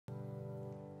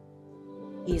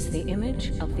He is the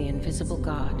image of the invisible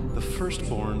God, the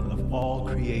firstborn of all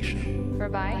creation. For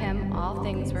by him all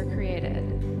things were created,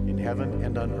 in heaven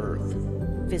and on earth,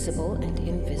 visible and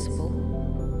invisible,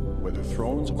 whether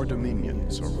thrones or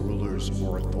dominions or rulers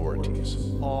or authorities.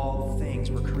 All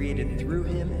things were created through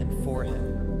him and for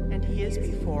him. And he is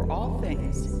before all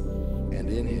things. And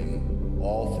in him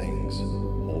all things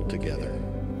hold together.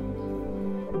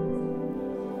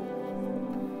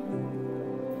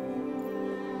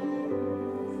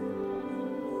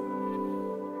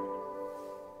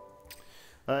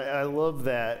 I love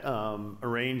that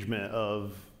arrangement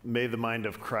of "May the mind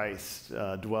of Christ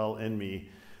dwell in me."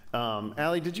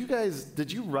 Allie, did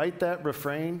you write that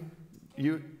refrain?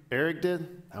 Eric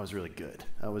did? That was really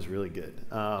good.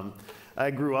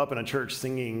 I grew up in a church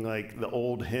singing like the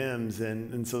old hymns,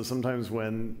 and so sometimes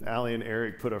when Allie and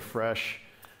Eric put a fresh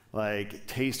like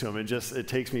taste to them, it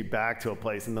takes me back to a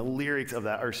place, and the lyrics of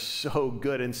that are so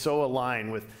good and so aligned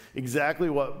with exactly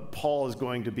what Paul is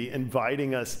going to be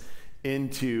inviting us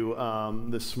into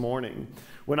this morning.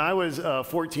 When I was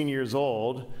 14 years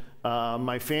old,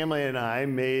 my family and I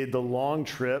made the long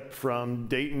trip from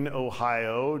Dayton,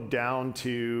 Ohio, down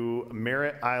to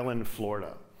Merritt Island,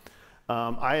 Florida.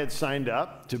 I had signed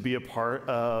up to be a part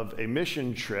of a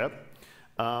mission trip,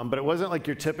 but it wasn't like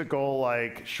your typical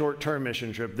like short-term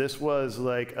mission trip. This was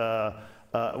like a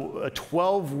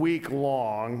 12-week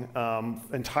long,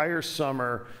 entire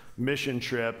summer mission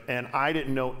trip, and I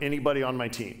didn't know anybody on my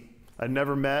team. I'd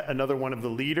never met another one of the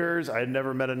leaders. I had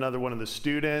never met another one of the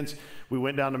students. We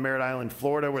went down to Merritt Island,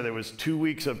 Florida, where there was 2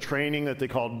 weeks of training that they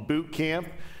called boot camp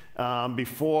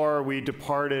before we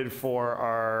departed for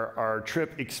our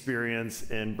trip experience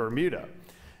in Bermuda.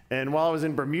 And while I was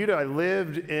in Bermuda, I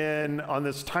lived on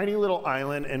this tiny little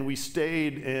island, and we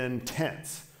stayed in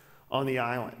tents on the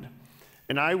island.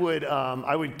 And I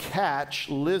would catch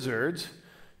lizards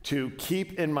to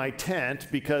keep in my tent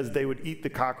because they would eat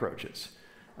the cockroaches.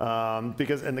 And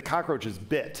the cockroaches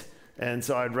bit. And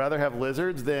so I'd rather have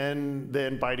lizards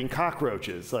than biting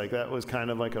cockroaches. Like that was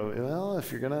kind of like,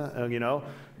 if you're gonna,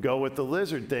 go with the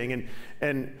lizard thing.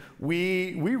 And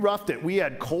we roughed it. We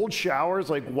had cold showers.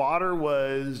 Like water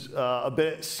was a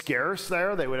bit scarce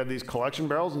there. They would have these collection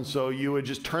barrels. And so you would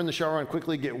just turn the shower on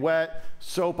quickly, get wet,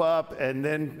 soap up, and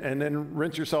then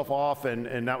rinse yourself off.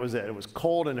 And that was it. It was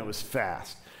cold and it was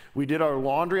fast. We did our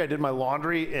laundry. I did my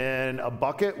laundry in a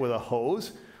bucket with a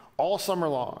hose all summer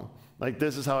long. Like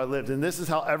this is how I lived, and this is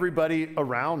how everybody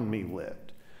around me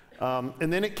lived.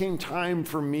 And then it came time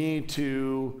for me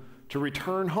to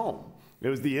return home. It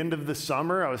was the end of the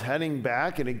summer. I was heading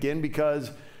back, and again, because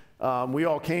we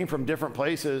all came from different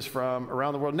places from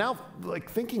around the world. Now, like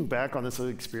thinking back on this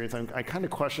experience, I kind of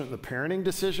question the parenting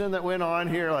decision that went on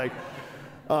here. Like,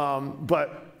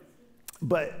 but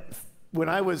when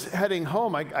I was heading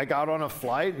home, I got on a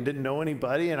flight and didn't know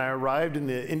anybody, and I arrived in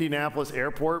the Indianapolis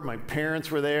airport. My parents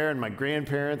were there, and my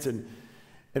grandparents, and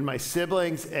my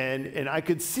siblings, and I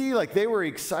could see like they were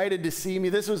excited to see me.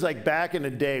 This was like back in the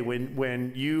day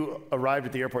when you arrived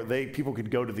at the airport, people could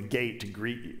go to the gate to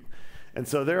greet you. And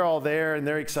so they're all there, and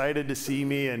they're excited to see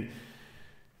me, and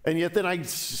yet then I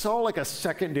saw like a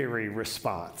secondary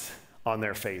response on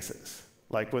their faces,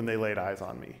 like when they laid eyes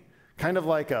on me. Kind of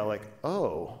like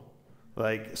oh,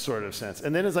 like sort of sense.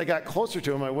 And then as I got closer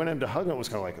to him, I went in to hug him. It was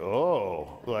kind of like,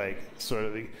 oh, like sort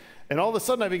of. And all of a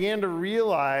sudden I began to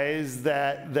realize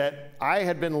that I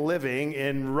had been living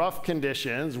in rough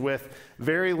conditions with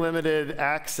very limited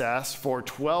access for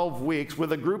 12 weeks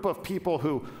with a group of people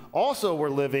who also were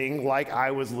living like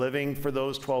I was living for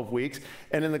those 12 weeks.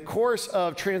 And in the course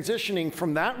of transitioning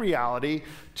from that reality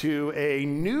to a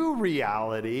new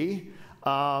reality,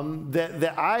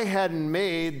 that I hadn't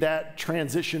made that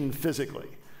transition physically.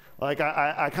 Like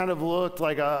I kind of looked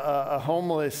like a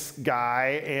homeless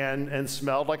guy and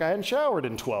smelled like I hadn't showered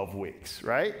in 12 weeks,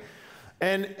 right?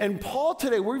 And Paul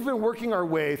today, we've been working our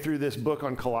way through this book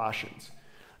on Colossians.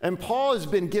 And Paul has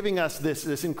been giving us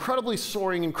this incredibly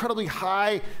soaring, incredibly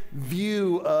high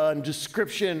view and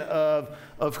description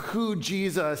of who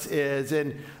Jesus is.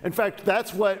 And in fact,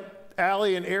 that's what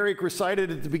Allie and Eric recited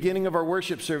at the beginning of our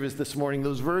worship service this morning,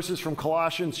 those verses from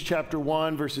Colossians chapter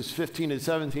 1, verses 15 and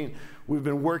 17. We've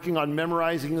been working on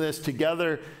memorizing this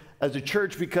together as a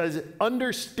church because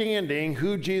understanding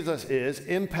who Jesus is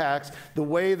impacts the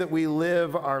way that we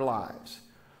live our lives.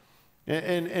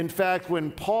 And in fact,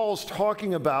 when Paul's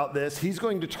talking about this, he's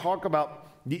going to talk about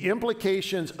the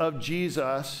implications of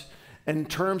Jesus in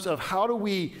terms of how do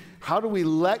we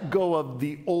let go of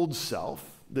the old self,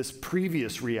 this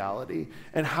previous reality,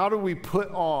 and how do we put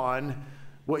on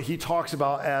what he talks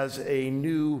about as a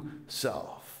new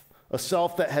self, a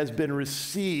self that has been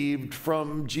received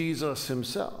from Jesus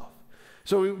himself.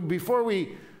 So before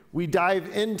we dive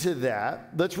into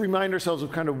that, let's remind ourselves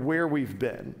of kind of where we've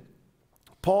been.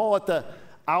 Paul, at the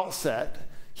outset,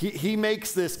 he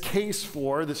makes this case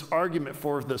for, this argument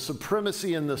for the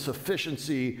supremacy and the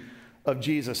sufficiency of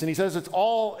Jesus. And he says it's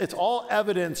all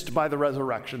evidenced by the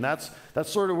resurrection. That's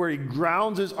sort of where he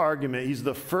grounds his argument. He's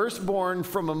the firstborn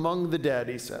from among the dead,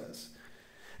 he says.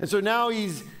 And so now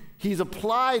he's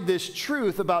applied this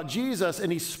truth about Jesus,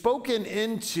 and he's spoken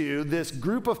into this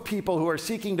group of people who are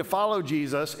seeking to follow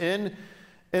Jesus in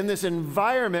this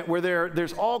environment where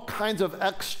there's all kinds of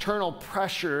external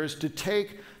pressures to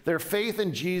take their faith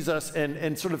in Jesus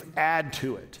and sort of add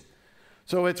to it.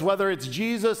 So it's whether it's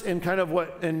Jesus in kind of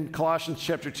what in Colossians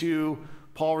chapter 2,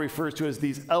 Paul refers to as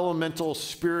these elemental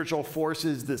spiritual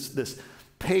forces, this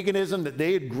paganism that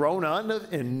they had grown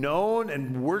up and known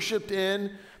and worshiped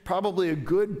in, probably a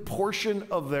good portion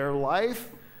of their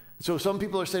life. So some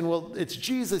people are saying, well, it's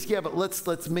Jesus, yeah, but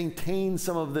let's maintain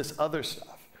some of this other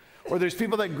stuff. Or there's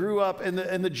people that grew up in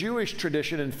the Jewish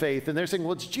tradition and faith, and they're saying,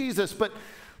 well, it's Jesus, but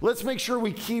let's make sure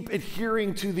we keep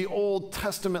adhering to the Old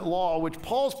Testament law, which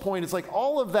Paul's point is like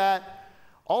all of that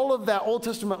Old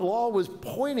Testament law was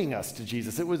pointing us to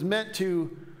Jesus. It was meant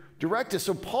to direct us.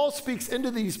 So Paul speaks into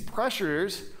these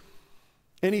pressures,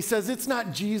 and he says it's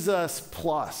not Jesus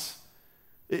plus.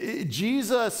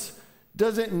 Jesus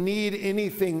doesn't need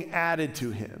anything added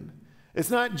to him. It's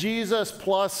not Jesus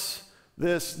plus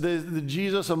the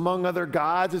Jesus among other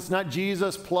gods. It's not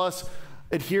Jesus plus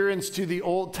adherence to the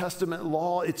Old Testament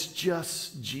law. It's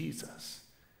just Jesus.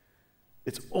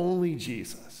 It's only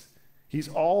Jesus. He's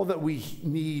all that we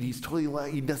need.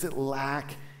 He doesn't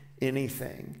lack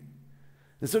anything.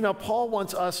 And so now Paul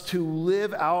wants us to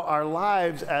live out our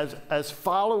lives as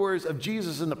followers of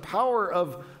Jesus in the power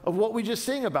of what we just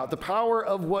sang about, the power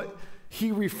of what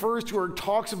he refers to or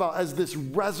talks about as this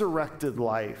resurrected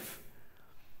life.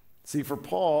 See, for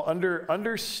Paul,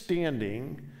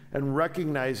 understanding and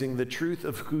recognizing the truth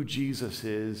of who Jesus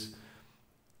is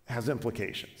has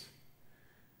implications.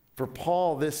 For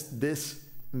Paul, this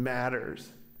matters.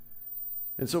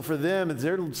 And so for them, as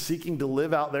they're seeking to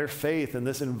live out their faith in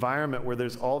this environment where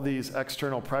there's all these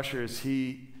external pressures,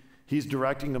 he's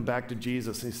directing them back to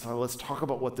Jesus. And he's saying, let's talk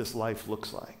about what this life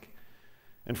looks like.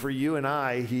 And for you and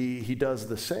I, he does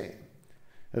the same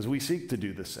as we seek to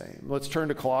do the same. Let's turn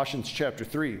to Colossians chapter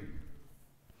 3.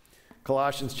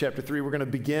 Colossians chapter 3, we're going to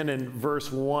begin in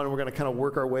verse 1. We're going to kind of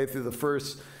work our way through the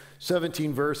first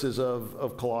 17 verses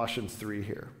of Colossians 3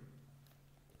 here.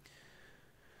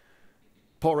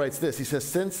 Paul writes this. He says,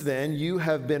 "Since then you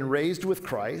have been raised with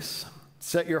Christ.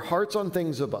 Set your hearts on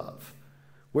things above,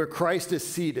 where Christ is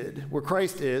seated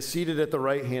at the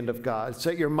right hand of God.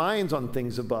 Set your minds on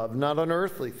things above, not on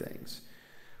earthly things.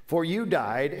 For you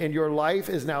died, and your life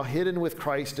is now hidden with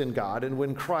Christ in God. And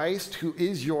when Christ, who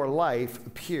is your life,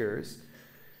 appears,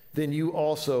 then you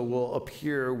also will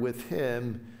appear with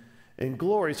him in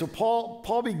glory." So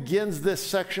Paul begins this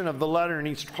section of the letter, and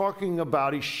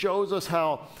he shows us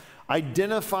how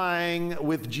identifying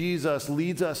with Jesus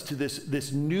leads us to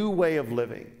this new way of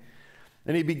living.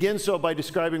 And he begins so by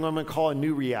describing what I'm going to call a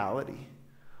new reality.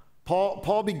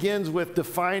 Paul begins with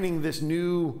defining this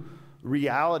new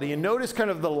reality. And notice kind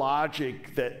of the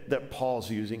logic that Paul's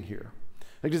using here.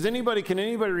 Like, can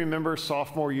anybody remember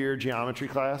sophomore year geometry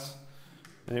class?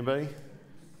 Anybody?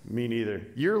 Me neither.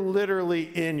 You're literally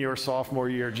in your sophomore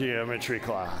year geometry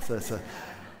class.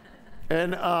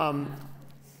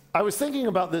 I was thinking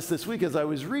about this week as I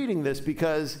was reading this,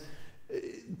 because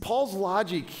Paul's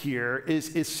logic here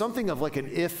is something of like an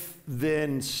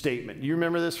if-then statement. You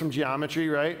remember this from geometry,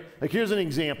 right? Like, here's an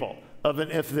example of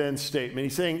an if-then statement.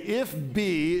 He's saying if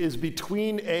B is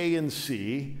between A and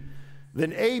C,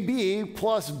 then AB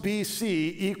plus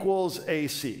BC equals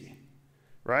AC,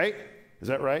 right? Is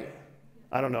that right?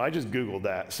 I don't know. I just Googled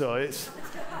that. So it's...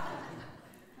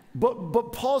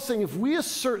 But Paul's saying if we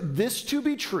assert this to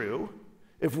be true,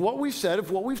 if what we've said, if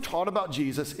what we've taught about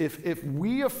Jesus, if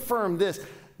we affirm this,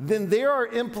 then there are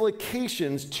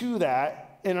implications to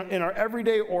that in our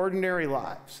everyday, ordinary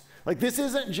lives. Like, this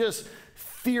isn't just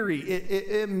theory.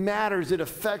 It matters. It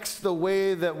affects the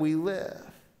way that we live.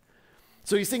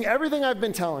 So he's saying everything I've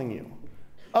been telling you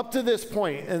up to this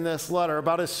point in this letter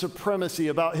about his supremacy,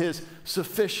 about his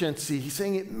sufficiency, he's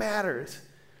saying it matters.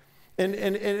 And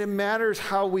it matters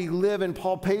how we live. And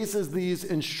Paul paces these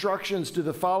instructions to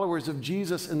the followers of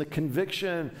Jesus in the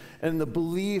conviction and the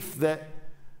belief that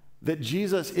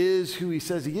Jesus is who he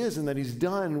says he is, and that he's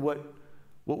done what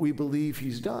we believe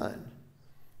he's done.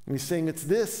 And he's saying it's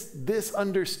this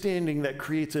understanding that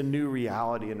creates a new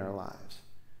reality in our lives.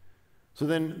 So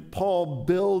then Paul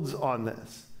builds on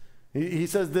this. He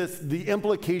says this, the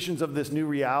implications of this new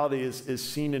reality is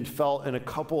seen and felt in a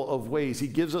couple of ways. He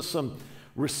gives us some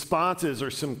responses or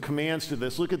some commands to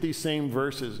this. Look at these same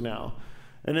verses now.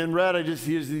 And in red, I just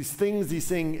use these things. He's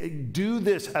saying, do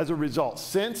this as a result.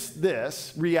 Since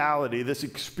this reality, this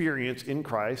experience in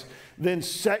Christ, then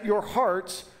set your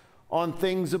hearts on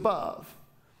things above.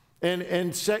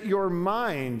 And set your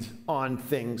mind on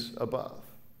things above,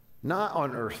 not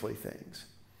on earthly things.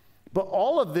 But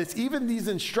all of this, even these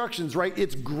instructions, right,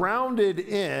 it's grounded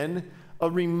in a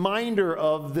reminder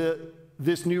of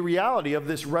this new reality, of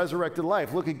this resurrected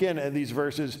life. Look again at these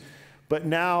verses, but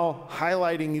now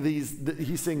highlighting these,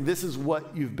 he's saying this is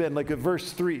what you've been. Like at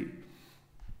verse 3,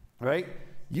 right?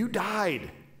 You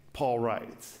died, Paul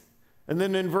writes. And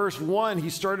then in verse 1, he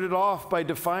started off by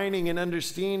defining and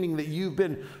understanding that you've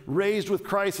been raised with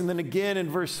Christ. And then again in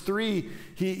verse 3,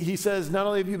 he says, not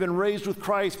only have you been raised with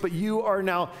Christ, but you are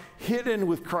now hidden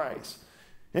with Christ.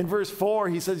 In verse 4,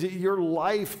 he says that your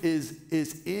life is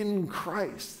in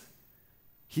Christ.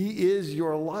 He is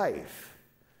your life.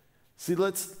 See,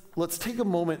 let's take a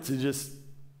moment to just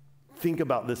think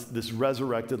about this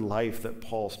resurrected life that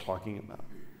Paul's talking about.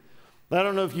 I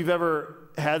don't know if you've ever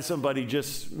had somebody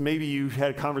maybe you've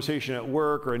had a conversation at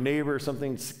work or a neighbor or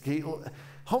something.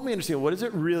 Help me understand, what does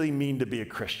it really mean to be a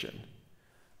Christian?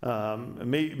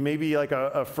 Maybe like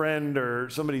a friend or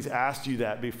somebody's asked you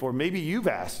that before. Maybe you've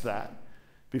asked that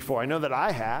before. I know that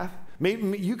I have.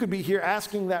 Maybe you could be here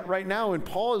asking that right now, and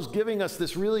Paul is giving us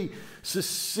this really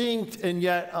succinct and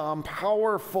yet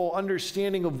powerful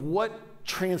understanding of what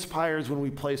transpires when we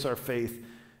place our faith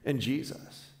in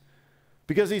Jesus.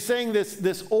 Because he's saying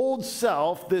this old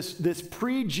self, this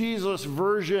pre-Jesus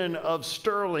version of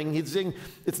Sterling, he's saying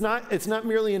it's not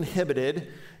merely inhibited,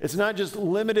 it's not just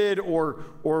limited or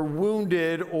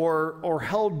wounded or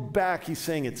held back. He's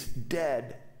saying it's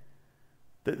dead.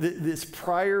 This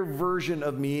prior version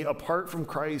of me, apart from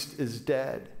Christ, is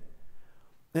dead.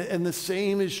 And the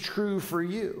same is true for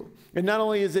you. And not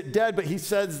only is it dead, but he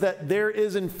says that there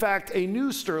is in fact a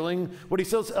new Sterling, what he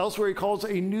says elsewhere he calls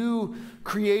a new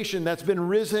creation that's been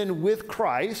risen with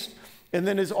Christ and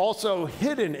then is also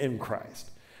hidden in Christ,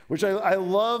 which I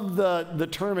love the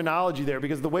terminology there,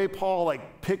 because the way Paul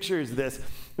pictures this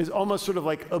is almost sort of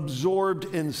like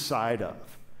absorbed inside of.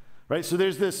 Right? So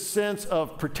there's this sense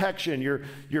of protection.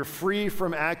 You're free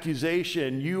from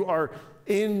accusation. You are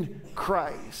in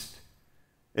Christ.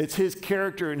 It's his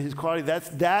character and his quality.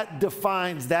 That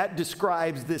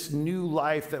describes this new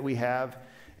life that we have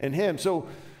in him. So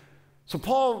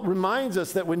Paul reminds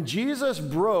us that when Jesus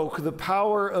broke the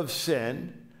power of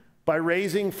sin by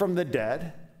raising from the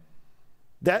dead,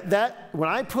 that when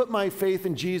I put my faith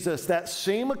in Jesus, that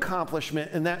same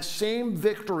accomplishment and that same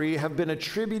victory have been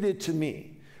attributed to me.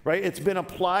 Right? It's been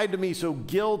applied to me. So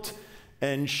guilt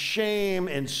and shame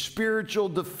and spiritual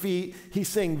defeat, he's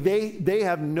saying they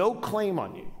have no claim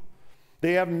on you.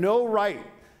 They have no right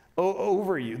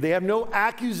over you. They have no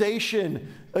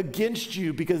accusation against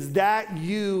you, because that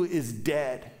you is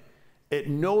dead. It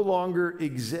no longer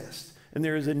exists. And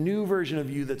there is a new version of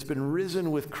you that's been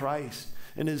risen with Christ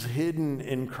and is hidden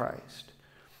in Christ.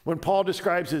 When Paul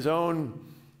describes his own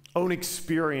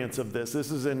experience of this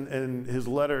is in his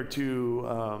letter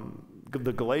to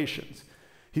the Galatians.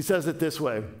 He says it this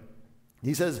way.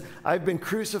 He says, I've been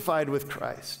crucified with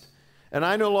Christ, and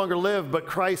I no longer live, but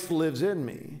Christ lives in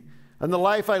me. And the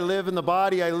life I live in the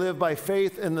body, I live by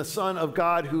faith in the Son of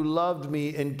God who loved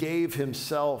me and gave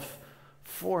himself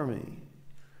for me.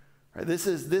 Right? This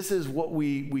is what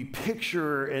we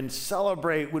picture and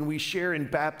celebrate when we share in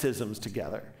baptisms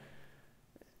together.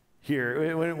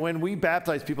 Here, when we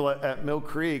baptize people at Mill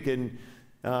Creek, and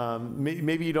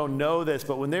maybe you don't know this,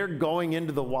 but when they're going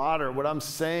into the water, what I'm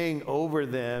saying over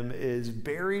them is,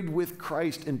 buried with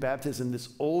Christ in baptism, this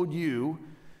old you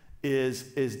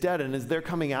is dead. And as they're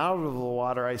coming out of the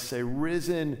water, I say,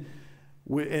 risen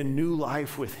in new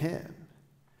life with him.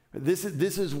 This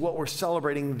is what we're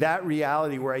celebrating, that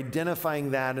reality. We're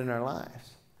identifying that in our lives.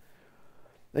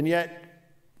 And yet,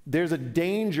 there's a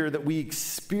danger that we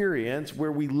experience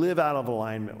where we live out of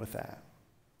alignment with that.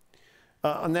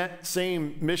 On that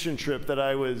same mission trip that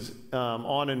I was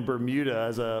on in Bermuda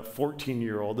as a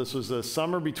 14-year-old, this was the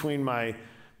summer between my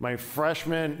eighth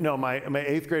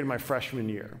grade and my freshman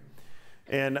year.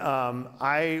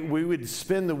 And we would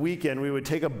spend the weekend, we would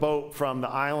take a boat from the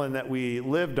island that we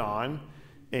lived on,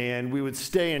 and we would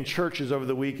stay in churches over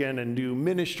the weekend and do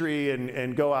ministry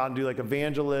and go out and do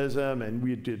evangelism, and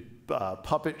we did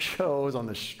puppet shows on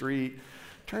the street.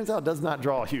 Turns out it does not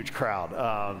draw a huge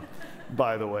crowd,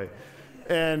 by the way.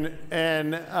 And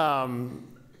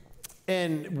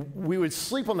And we would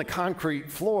sleep on the concrete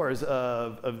floors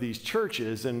of these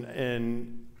churches.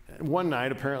 And one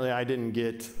night, apparently, I didn't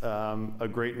get a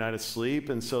great night of sleep.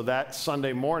 And so that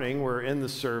Sunday morning, we're in the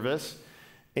service.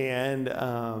 And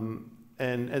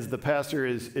as the pastor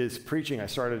is preaching, I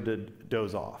started to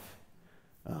doze off.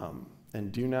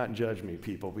 And do not judge me,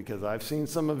 people, because I've seen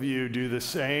some of you do the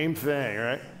same thing,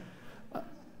 right?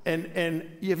 And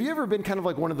have you ever been kind of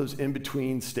like one of those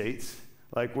in-between states,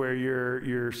 like where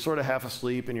you're sort of half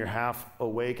asleep and you're half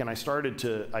awake? And I started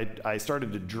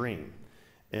to dream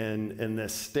in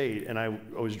this state, and I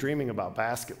was dreaming about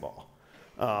basketball,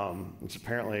 which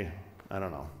apparently, I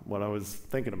don't know what I was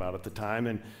thinking about at the time.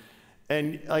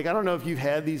 And like, I don't know if you've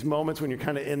had these moments when you're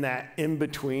kind of in that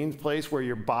in-between place where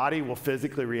your body will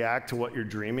physically react to what you're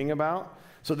dreaming about.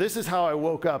 So this is how I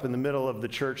woke up in the middle of the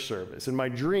church service. In my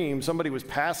dream, somebody was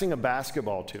passing a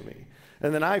basketball to me.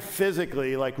 And then I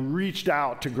physically like reached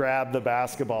out to grab the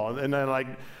basketball. And then like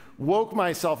woke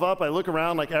myself up. I look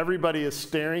around, like everybody is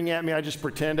staring at me. I just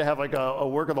pretend to have like a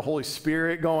work of the Holy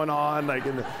Spirit going on, like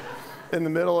in the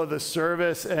middle of the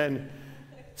service. And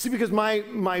see, because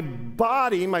my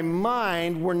body, my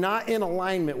mind were not in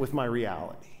alignment with my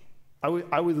reality.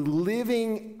 I was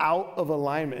living out of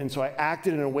alignment, and so I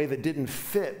acted in a way that didn't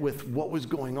fit with what was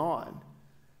going on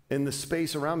in the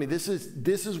space around me. This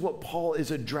is what Paul is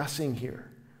addressing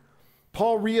here.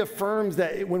 Paul reaffirms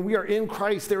that when we are in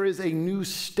Christ, there is a new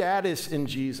status in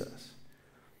Jesus.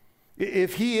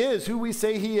 If he is who we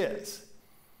say he is,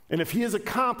 and if he has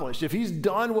accomplished, if he's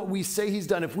done what we say he's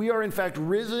done, if we are in fact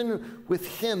risen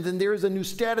with him, then there is a new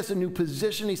status, a new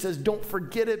position. He says, don't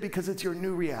forget it because it's your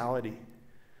new reality.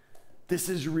 This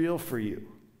is real for you.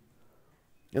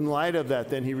 In light of that,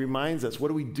 then he reminds us, what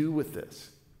do we do with this?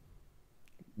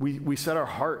 We set our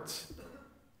hearts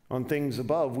on things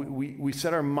above. We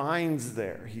set our minds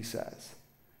there, he says.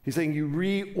 He's saying you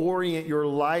reorient your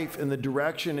life in the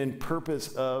direction and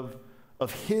purpose of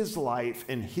his life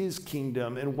and his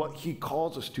kingdom and what he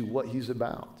calls us to, what he's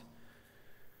about.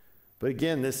 But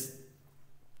again,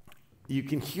 you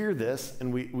can hear this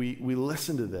and we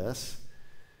listen to this.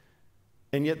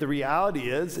 And yet the reality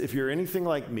is, if you're anything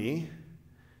like me,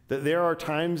 that there are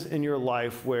times in your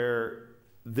life where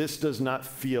this does not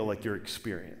feel like your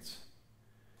experience.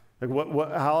 Like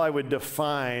how I would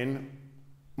define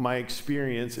my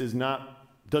experience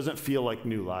doesn't feel like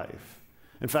new life.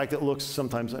 In fact, it looks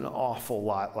sometimes an awful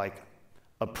lot like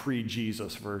a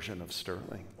pre-Jesus version of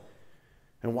Sterling.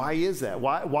 And why is that?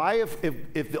 Why if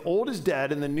the old is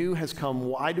dead and the new has come,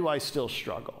 why do I still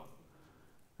struggle?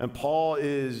 And Paul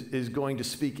is going to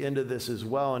speak into this as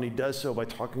well, and he does so by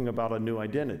talking about a new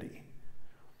identity.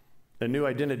 A new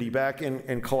identity back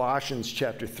in Colossians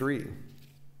chapter 3,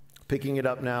 picking it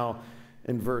up now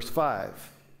in verse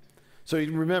 5. So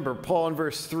you remember, Paul in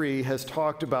verse 3 has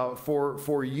talked about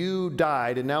for you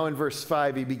died, and now in verse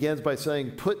 5 he begins by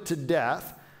saying, put to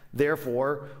death,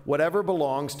 therefore, whatever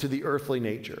belongs to the earthly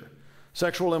nature.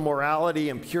 Sexual immorality,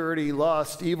 impurity,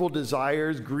 lust, evil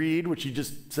desires, greed, which he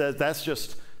just says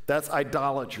that's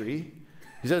idolatry.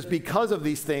 He says, because of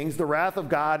these things, the wrath of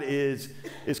God is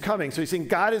coming. So he's saying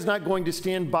God is not going to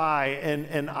stand by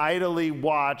and idly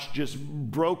watch just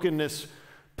brokenness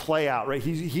play out, right?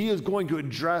 He is going to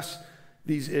address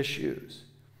these issues.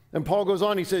 And Paul goes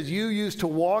on, he says, you used to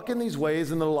walk in these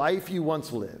ways in the life you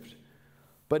once lived,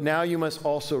 but now you must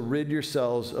also rid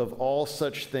yourselves of all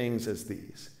such things as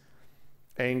these: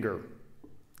 anger,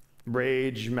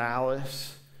 rage,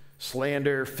 malice,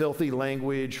 slander, filthy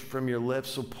language from your lips.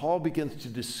 So Paul begins to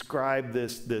describe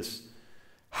this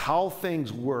how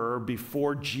things were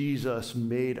before Jesus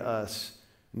made us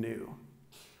new.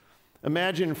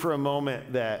 Imagine for a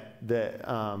moment that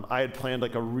I had planned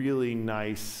like a really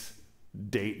nice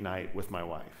date night with my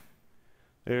wife.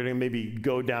 They're going to maybe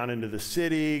go down into the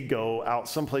city, go out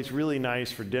someplace really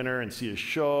nice for dinner and see a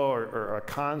show or a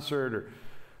concert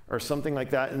or something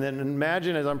like that. And then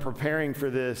imagine as I'm preparing for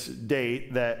this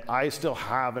date that I still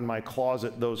have in my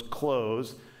closet those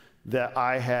clothes that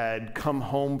I had come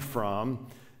home from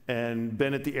and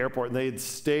been at the airport, and they had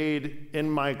stayed in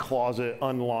my closet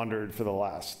unlaundered for the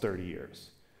last 30 years.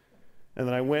 And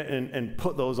then I went and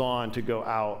put those on to go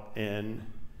out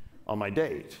on my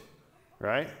date,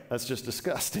 right? That's just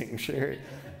disgusting.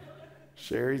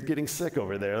 Sherry's getting sick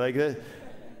over there. Like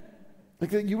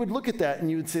you would look at that and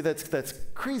you would say, that's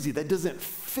crazy. That doesn't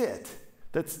fit.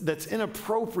 That's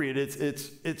inappropriate.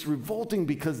 It's revolting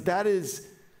because that is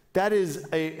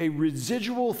a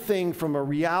residual thing from a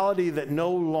reality that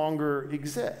no longer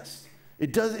exists.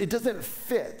 It doesn't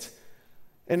fit.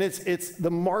 And it's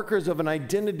the markers of an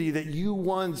identity that you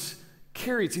once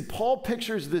carried. See, Paul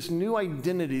pictures this new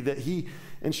identity that he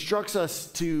instructs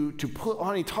us to put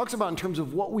on. He talks about in terms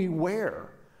of what we wear,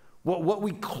 what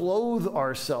we clothe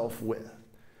ourselves with.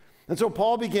 And so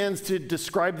Paul begins to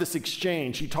describe this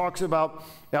exchange. He talks about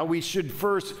how we should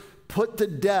first put to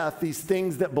death these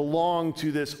things that belong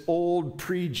to this old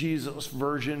pre-Jesus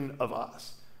version of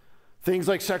us. Things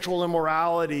like sexual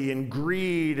immorality and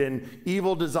greed and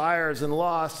evil desires and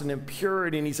lust and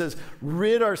impurity. And he says,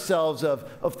 rid ourselves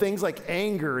of things like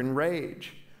anger and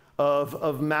rage,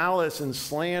 of malice and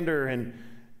slander and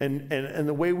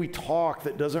the way we talk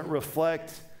that doesn't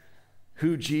reflect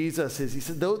who Jesus is. He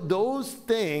said, those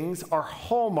things are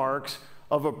hallmarks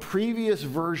of a previous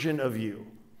version of you.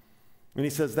 And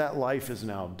he says that life is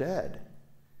now dead.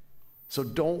 So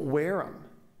don't wear them.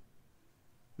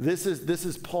 This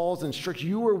is Paul's instruction.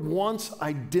 You were once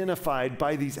identified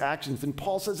by these actions. And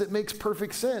Paul says it makes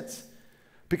perfect sense.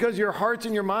 Because your hearts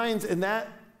and your minds and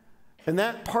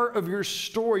that part of your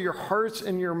story, your hearts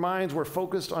and your minds were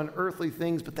focused on earthly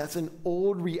things, but that's an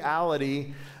old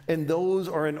reality, and those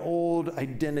are an old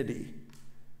identity.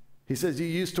 He says you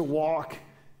used to walk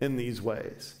in these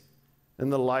ways, in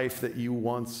the life that you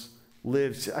once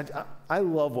lived. I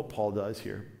love what Paul does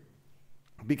here,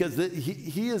 because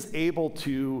he is able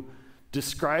to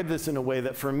describe this in a way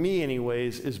that, for me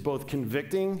anyways, is both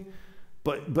convicting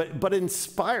but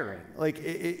inspiring. Like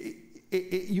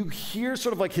you hear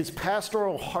sort of like his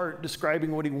pastoral heart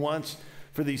describing what he wants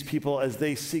for these people as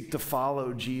they seek to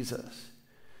follow Jesus.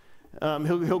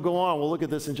 He'll go on. We'll look at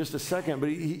this in just a second, but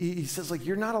he says, like,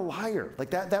 you're not a liar.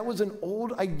 Like that was an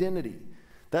old identity.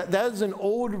 That is an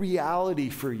old reality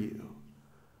for you.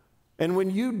 And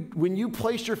when you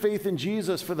placed your faith in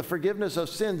Jesus for the forgiveness of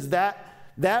sins,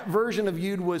 that version of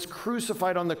you was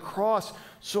crucified on the cross.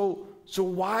 So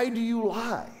why do you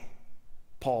lie?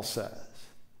 Paul says.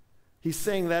 He's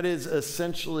saying that is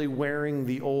essentially wearing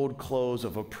the old clothes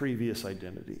of a previous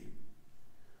identity.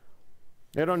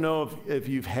 I don't know if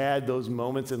you've had those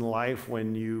moments in life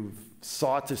when you've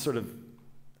sought to sort of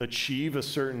achieve a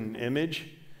certain image,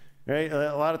 right?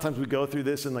 A lot of times we go through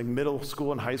this in like middle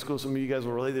school and high school. Some of you guys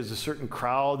will relate. There's a certain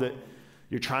crowd that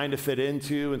you're trying to fit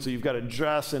into, and so you've got to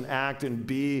dress and act and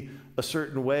be a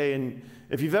certain way. And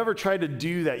if you've ever tried to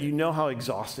do that, you know how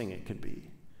exhausting it can be.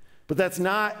 But that's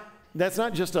not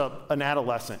just an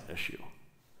adolescent issue.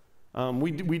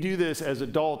 We do this as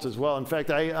adults as well. In fact,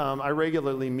 I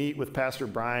regularly meet with Pastor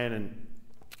Brian, and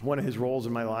one of his roles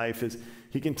in my life is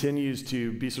he continues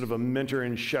to be sort of a mentor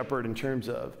and shepherd in terms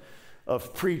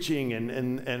of preaching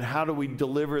and how do we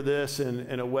deliver this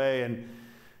in a way.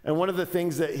 And one of the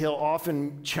things that he'll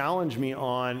often challenge me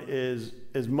on is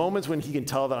moments when he can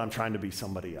tell that I'm trying to be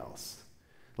somebody else.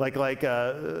 Like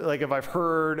if I've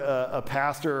heard a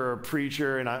pastor or a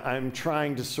preacher and I'm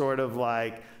trying to sort of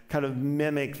like kind of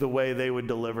mimic the way they would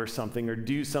deliver something or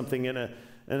do something in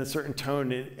a certain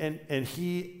tone, and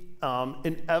he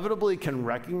inevitably can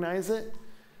recognize it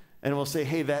and will say,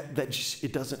 hey, that just,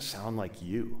 it doesn't sound like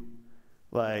you.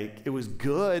 Like, it was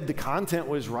good, the content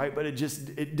was right, but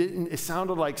it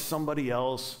sounded like somebody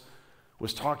else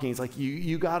was talking. He's like,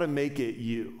 you got to make it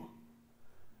you.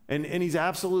 And he's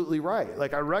absolutely right.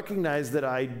 Like, I recognize that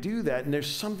I do that, and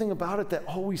there's something about it that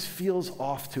always feels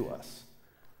off to us.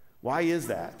 Why is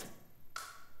that?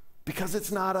 Because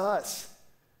it's not us.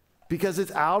 Because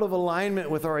it's out of alignment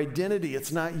with our identity.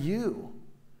 It's not you.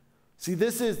 See,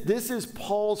 this is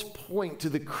Paul's point to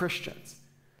the Christians.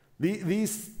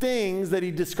 These things that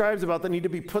he describes about that need to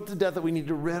be put to death, that we need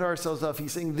to rid ourselves of,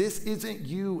 he's saying this isn't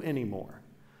you anymore.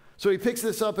 So he picks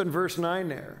this up in verse 9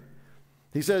 there.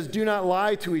 He says, do not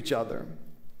lie to each other,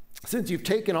 since you've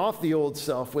taken off the old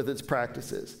self with its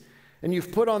practices, and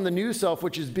you've put on the new self,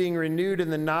 which is being renewed in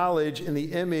the knowledge and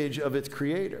the image of its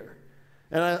creator.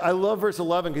 And I love verse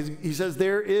 11, because he says,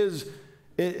 there is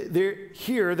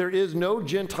no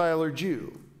Gentile or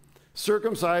Jew,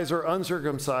 circumcised or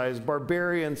uncircumcised,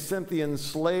 barbarian, Scythian,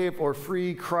 slave or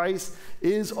free. Christ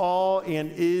is all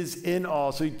and is in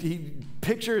all. So he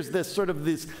pictures this sort of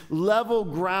this level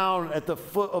ground at the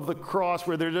foot of the cross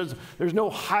where there's no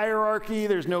hierarchy,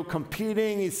 there's no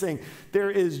competing. He's saying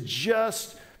there is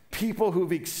just people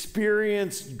who've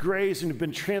experienced grace and have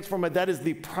been transformed. That is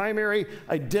the primary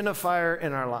identifier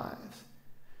in our lives.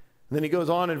 And then he goes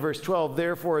on in verse 12,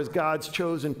 therefore, as God's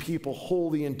chosen people,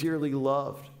 holy and dearly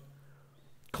loved,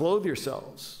 clothe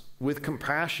yourselves with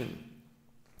compassion,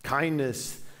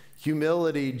 kindness,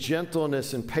 humility,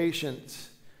 gentleness, and patience.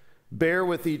 Bear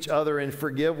with each other and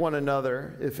forgive one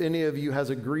another if any of you has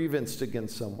a grievance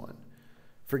against someone.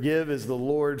 Forgive as the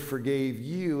Lord forgave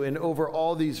you. And over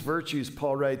all these virtues,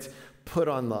 Paul writes, put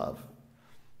on love,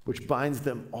 which binds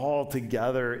them all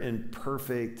together in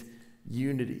perfect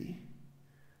unity.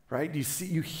 right?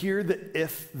 You hear the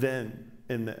if then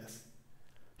in this.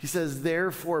 He says,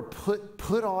 therefore,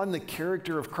 put on the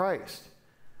character of Christ.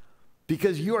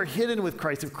 Because you are hidden with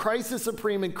Christ. If Christ is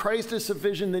supreme and Christ is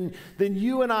sufficient, then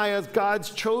you and I, as God's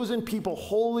chosen people,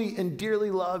 holy and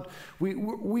dearly loved,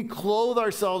 we clothe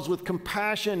ourselves with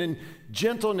compassion and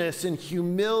gentleness and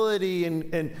humility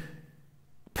and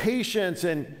patience.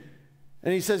 And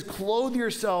he says, clothe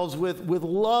yourselves with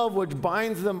love, which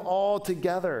binds them all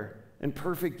together in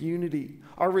perfect unity.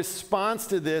 Our response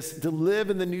to this, to live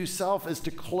in the new self, is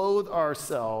to clothe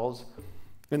ourselves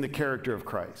in the character of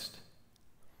Christ.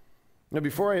 Now,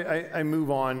 before I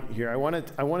move on here, I want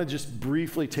to just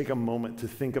briefly take a moment to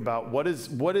think about what is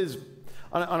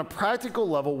on a practical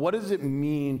level, what does it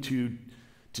mean to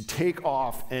take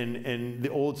off and the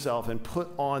old self and put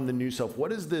on the new self?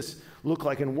 What does this look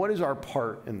like, and what is our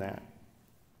part in that?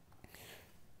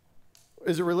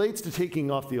 As it relates to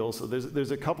taking off the old self,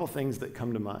 there's a couple things that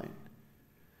come to mind.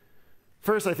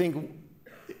 First, I think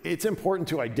it's important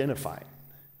to identify.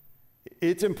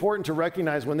 It's important to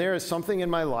recognize when there is something in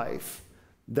my life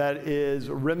that is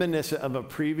reminiscent of a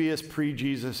previous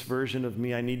pre-Jesus version of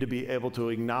me, I need to be able to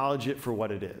acknowledge it for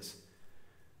what it is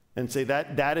and say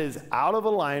that is out of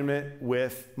alignment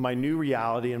with my new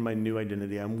reality and my new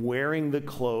identity. I'm wearing the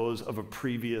clothes of a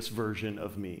previous version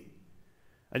of me.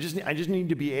 I just need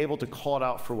to be able to call it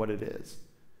out for what it is.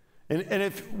 And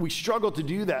if we struggle to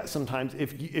do that sometimes,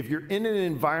 if you're in an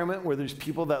environment where there's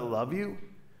people that love you,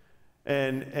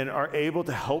 and are able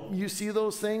to help you see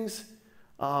those things,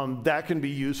 that can be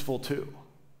useful too.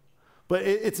 But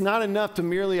it's not enough to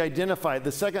merely identify it.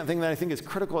 The second thing that I think is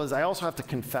critical is I also have to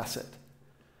confess it.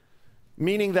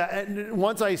 Meaning that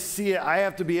once I see it, I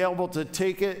have to be able to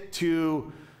take it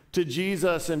to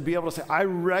Jesus and be able to say, I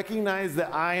recognize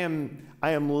that I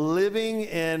am living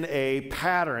in a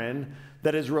pattern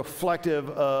that is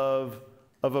reflective of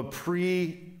a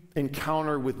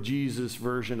encounter with Jesus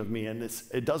version of me, and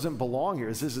it doesn't belong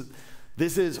here.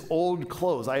 This is old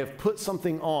clothes. I have put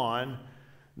something on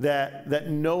that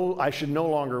I should no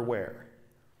longer wear,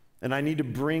 and I need to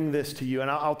bring this to you. And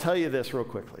I'll tell you this real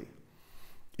quickly.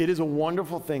 It is a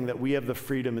wonderful thing that we have the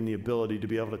freedom and the ability to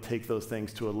be able to take those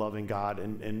things to a loving God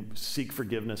and seek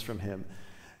forgiveness from him.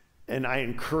 And I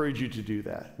encourage you to do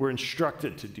that. We're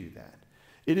instructed to do that.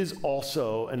 It is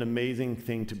also an amazing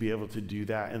thing to be able to do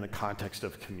that in the context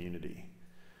of community.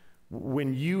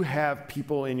 When you have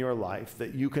people in your life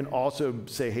that you can also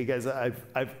say, hey guys,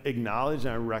 I've acknowledged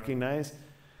and I recognize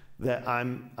that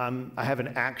I have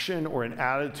an action or an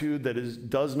attitude that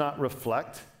does not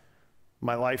reflect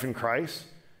my life in Christ,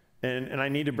 and I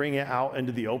need to bring it out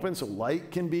into the open so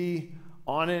light can be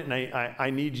on it, and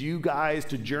I need you guys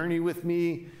to journey with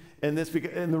me in this.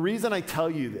 And the reason I tell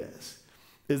you this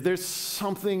is there's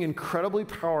something incredibly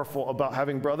powerful about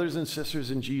having brothers and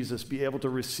sisters in Jesus be able to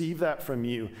receive that from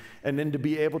you and then to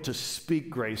be able to speak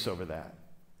grace over that.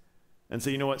 And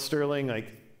say, you know what, Sterling,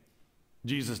 like,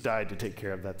 Jesus died to take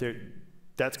care of that.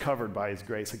 That's covered by his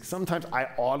grace. Like, sometimes I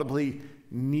audibly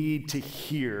need to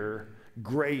hear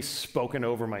grace spoken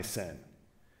over my sin.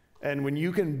 And when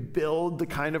you can build the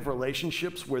kind of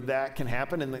relationships where that can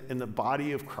happen in the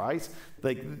body of Christ,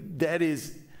 like, that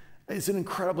is... it's an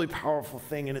incredibly powerful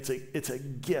thing, and it's a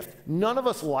gift. None of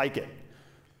us like it.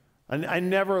 I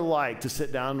never like to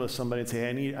sit down with somebody and say,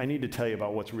 hey, I need to tell you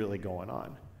about what's really going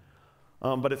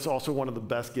on. But it's also one of the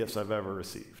best gifts I've ever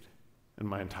received in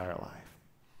my entire life.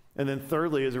 And then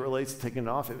thirdly, as it relates to taking it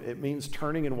off, it means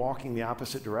turning and walking the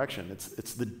opposite direction.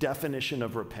 It's the definition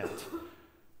of repent,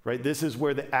 right? This is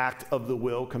where the act of the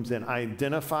will comes in. I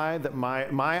identify that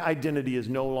my identity is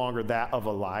no longer that of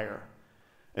a liar.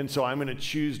 And so I'm going to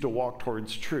choose to walk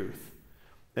towards truth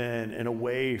and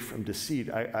away from deceit.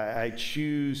 I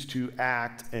choose to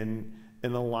act and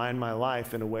align my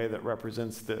life in a way that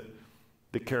represents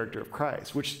the character of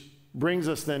Christ, which brings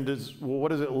us then to, well,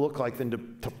 what does it look like then to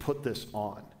put this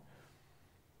on?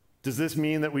 Does this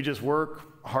mean that we just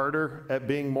work harder at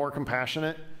being more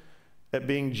compassionate, at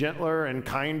being gentler and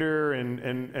kinder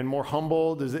and more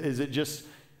humble? Is it just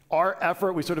our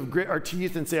effort? We sort of grit our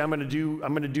teeth and say, I'm going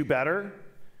to do better.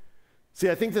 See,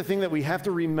 I think the thing that we have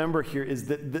to remember here is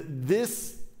that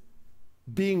this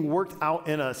being worked out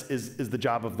in us is the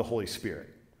job of the Holy Spirit.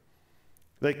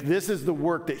 Like, this is the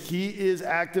work that he is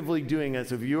actively doing.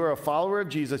 As if you are a follower of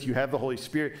Jesus, you have the Holy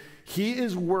Spirit. He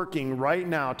is working right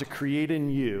now to create in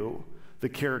you the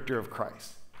character of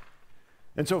Christ.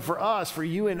 And so for us, for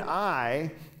you and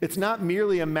I, it's not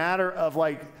merely a matter of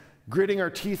like gritting our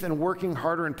teeth and working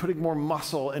harder and putting more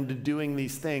muscle into doing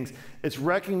these things. It's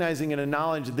recognizing and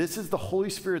acknowledging this is the Holy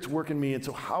Spirit's work in me, and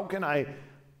so how can I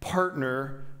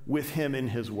partner with him in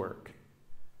his work?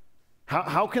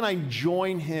 How can I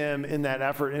join him in that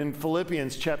effort? In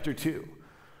Philippians chapter 2,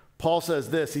 Paul says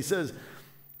this. He says,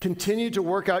 continue to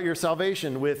work out your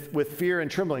salvation with fear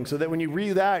and trembling, so that when you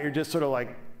read that, you're just sort of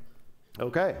like,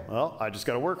 okay, well, I just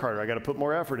got to work harder. I got to put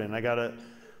more effort in.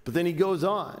 But then he goes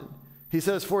on. He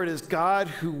says, for it is God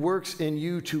who works in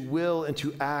you to will and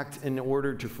to act in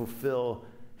order to fulfill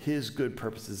his good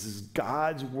purposes. This is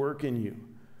God's work in you.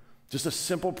 Just a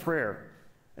simple prayer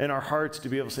in our hearts to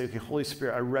be able to say, okay, Holy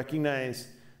Spirit, I recognize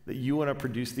that you want to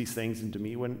produce these things into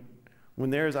me. When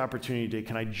there is opportunity today,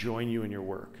 can I join you in your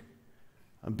work?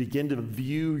 Begin to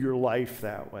view your life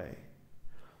that way.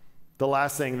 The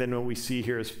last thing then what we see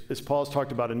here is Paul's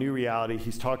talked about a new reality.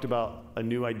 He's talked about a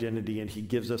new identity, and he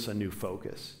gives us a new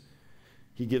focus.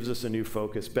 He gives us a new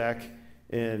focus. Back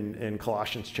in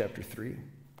Colossians chapter 3,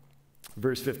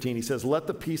 verse 15, he says, let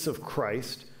the peace of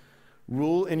Christ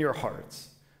rule in your hearts,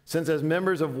 since as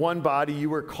members of one body you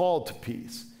were called to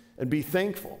peace, and be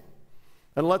thankful.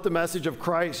 And let the message of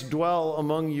Christ dwell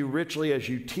among you richly as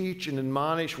you teach and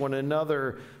admonish one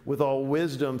another with all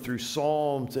wisdom through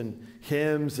psalms and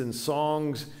hymns and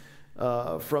songs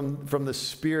from the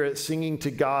Spirit, singing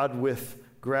to God with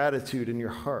gratitude in your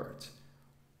heart.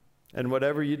 And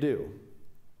whatever you do,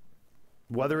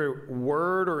 whether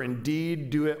word or in deed,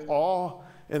 do it all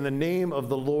in the name of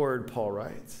the Lord, Paul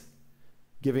writes,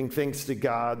 giving thanks to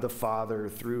God the Father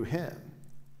through him.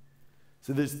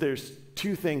 So there's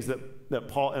two things that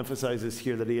Paul emphasizes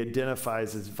here that he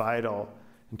identifies as vital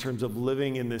in terms of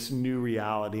living in this new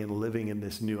reality and living in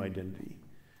this new identity.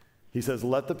 He says,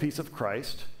 let the peace of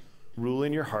Christ rule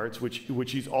in your hearts,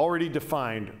 which he's already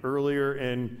defined earlier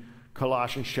in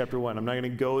Colossians chapter 1. I'm not going to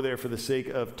go there for the sake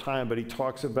of time, but he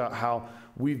talks about how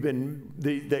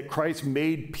that Christ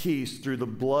made peace through the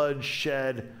blood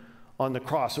shed on the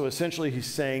cross. So essentially he's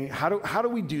saying, how do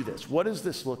we do this? What does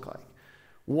this look like?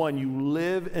 One, you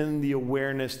live in the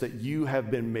awareness that you have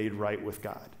been made right with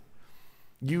God.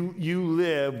 You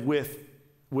live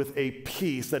with a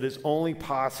peace that is only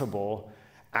possible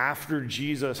after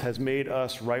Jesus has made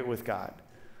us right with God.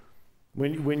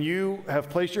 When you have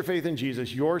placed your faith in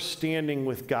Jesus, your standing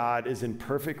with God is in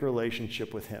perfect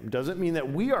relationship with him. Doesn't mean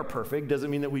that we are perfect, doesn't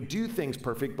mean that we do things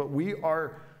perfect, but we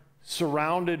are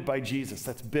surrounded by Jesus.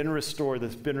 That's been restored,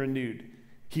 that's been renewed.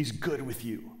 He's good with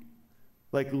you.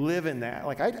 Like, live in that.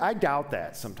 Like, I doubt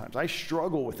that sometimes. I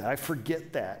struggle with that. I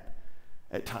forget that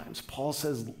at times. Paul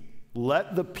says,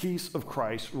 let the peace of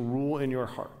Christ rule in your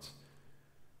hearts.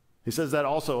 He says that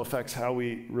also affects how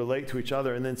we relate to each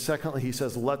other. And then secondly, he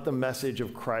says, let the message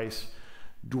of Christ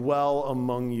dwell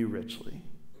among you richly.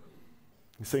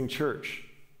 He's saying, church,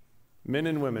 men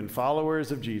and women,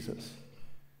 followers of Jesus,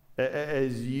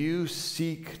 as you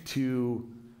seek to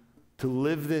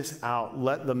live this out,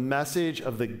 let the message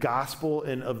of the gospel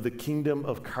and of the kingdom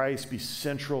of Christ be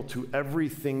central to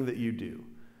everything that you do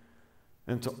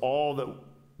and to all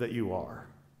that you are.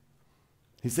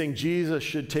 He's saying Jesus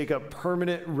should take up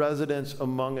permanent residence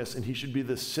among us, and he should be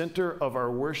the center of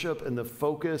our worship and the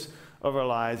focus of our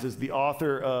lives. As the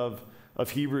author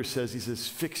of Hebrews says, he says,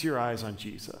 fix your eyes on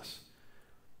Jesus,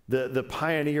 the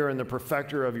pioneer and the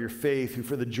perfecter of your faith, who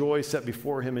for the joy set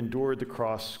before him endured the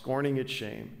cross, scorning its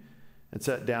shame, and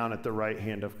sat down at the right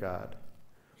hand of God.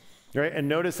 Right? And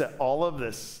notice that all of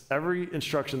this, every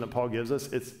instruction that Paul gives us,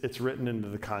 it's written into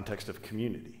the context of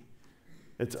community.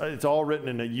 It's all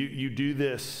written in you do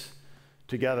this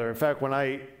together. In fact, when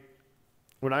I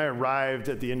arrived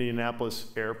at the Indianapolis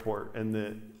airport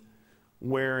and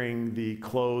wearing the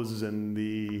clothes and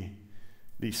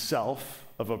the self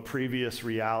of a previous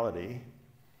reality,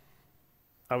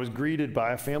 I was greeted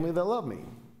by a family that loved me,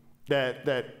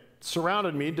 that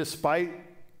surrounded me despite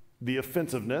the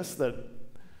offensiveness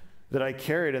that I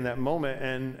carried in that moment,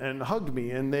 and hugged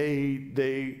me, and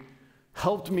they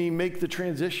helped me make the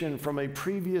transition from a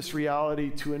previous reality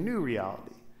to a new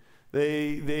reality.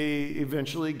 They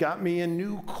eventually got me in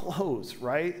new clothes,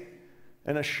 right?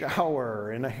 And a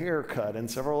shower and a haircut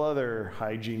and several other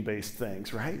hygiene-based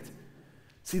things, right?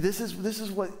 See, this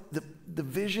is what the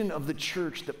vision of the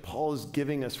church that Paul is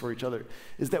giving us for each other,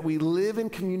 is that we live in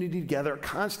community together,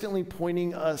 constantly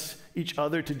pointing each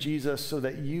other to Jesus, so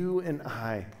that you and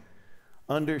I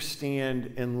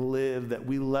understand and live, that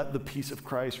we let the peace of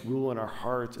Christ rule in our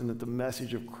hearts, and that the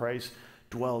message of Christ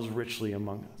dwells richly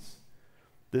among us.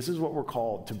 This is what we're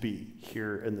called to be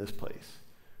here in this place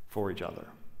for each other,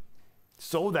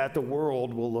 so that the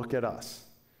world will look at us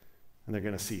and they're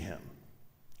going to see him.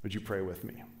 Would you pray with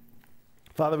me?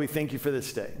 Father, we thank you for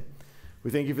this day.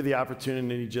 We thank you for the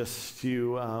opportunity just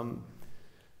to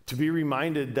be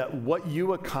reminded that what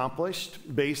you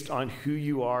accomplished based on who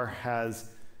you are has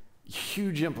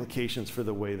huge implications for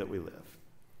the way that we live.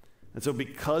 And so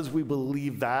because we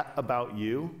believe that about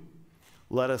you,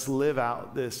 let us live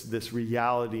out this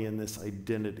reality and this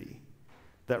identity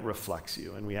that reflects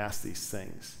you. And we ask these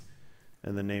things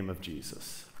in the name of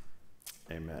Jesus.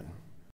 Amen.